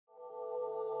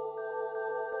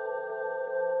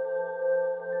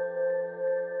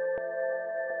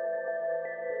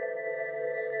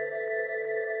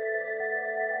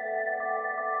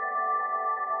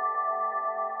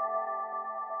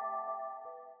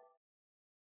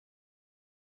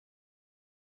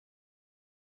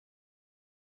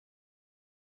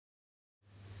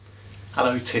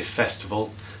Hello TIFF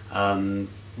Festival.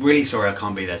 Really sorry I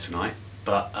can't be there tonight,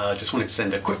 but just wanted to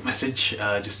send a quick message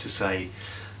just to say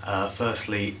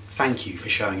firstly, thank you for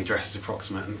showing Address is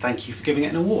Approximate and thank you for giving it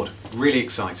an award. Really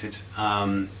excited.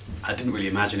 I didn't really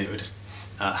imagine it would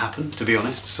happen, to be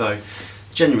honest, so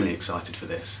genuinely excited for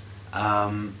this.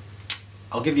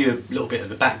 I'll give you a little bit of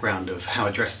the background of how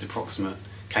Address is Approximate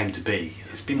came to be.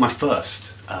 It's been my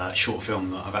first short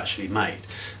film that I've actually made.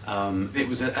 It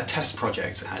was a test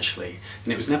project actually,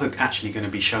 and it was never actually going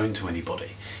to be shown to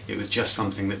anybody. It was just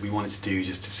something that we wanted to do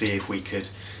just to see if we could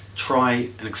try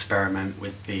and experiment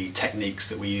with the techniques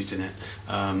that we used in it,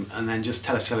 and then just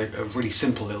tell a really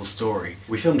simple little story.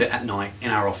 We filmed it at night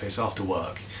in our office after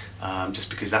work, just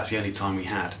because that's the only time we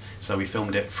had. So we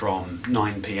filmed it from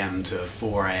 9 PM to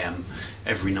 4 AM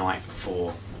every night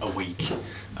for a week.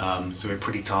 So we were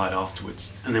pretty tired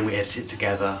afterwards, and then we edited it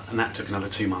together, and that took another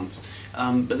 2 months.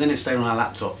 But then it stayed on our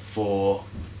laptop for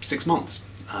 6 months.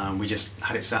 We just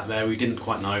had it sat there. We didn't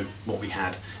quite know what we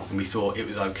had, and we thought it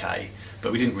was okay,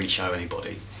 but we didn't really show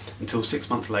anybody. Until 6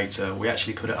 months later, we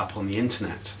actually put it up on the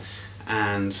internet,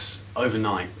 and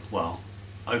overnight, well,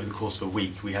 over the course of a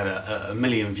week, we had a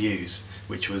million views,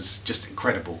 which was just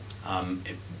incredible.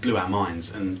 It blew our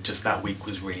minds, and just that week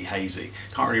was really hazy.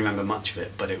 Can't really remember much of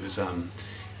it, but it was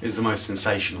the most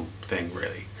sensational thing,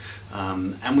 really.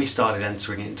 And we started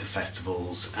entering it into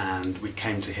festivals, and we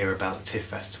came to hear about the TIFF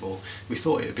Festival. We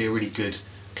thought it would be a really good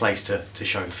place to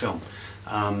show the film.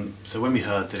 So when we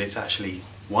heard that it's actually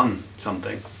won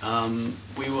something,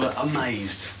 we were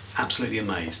amazed, absolutely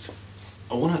amazed.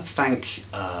 I want to thank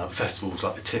festivals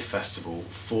like the TIFF Festival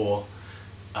for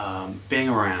being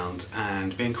around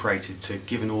and being created to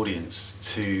give an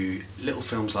audience to little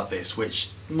films like this, which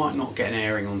might not get an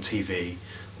airing on TV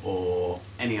or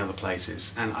any other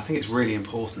places. And I think it's really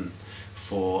important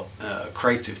for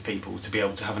creative people to be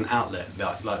able to have an outlet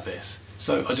like this.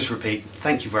 So I'll just repeat,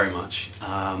 thank you very much,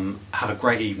 have a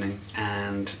great evening,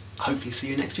 and hopefully see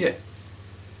you next year.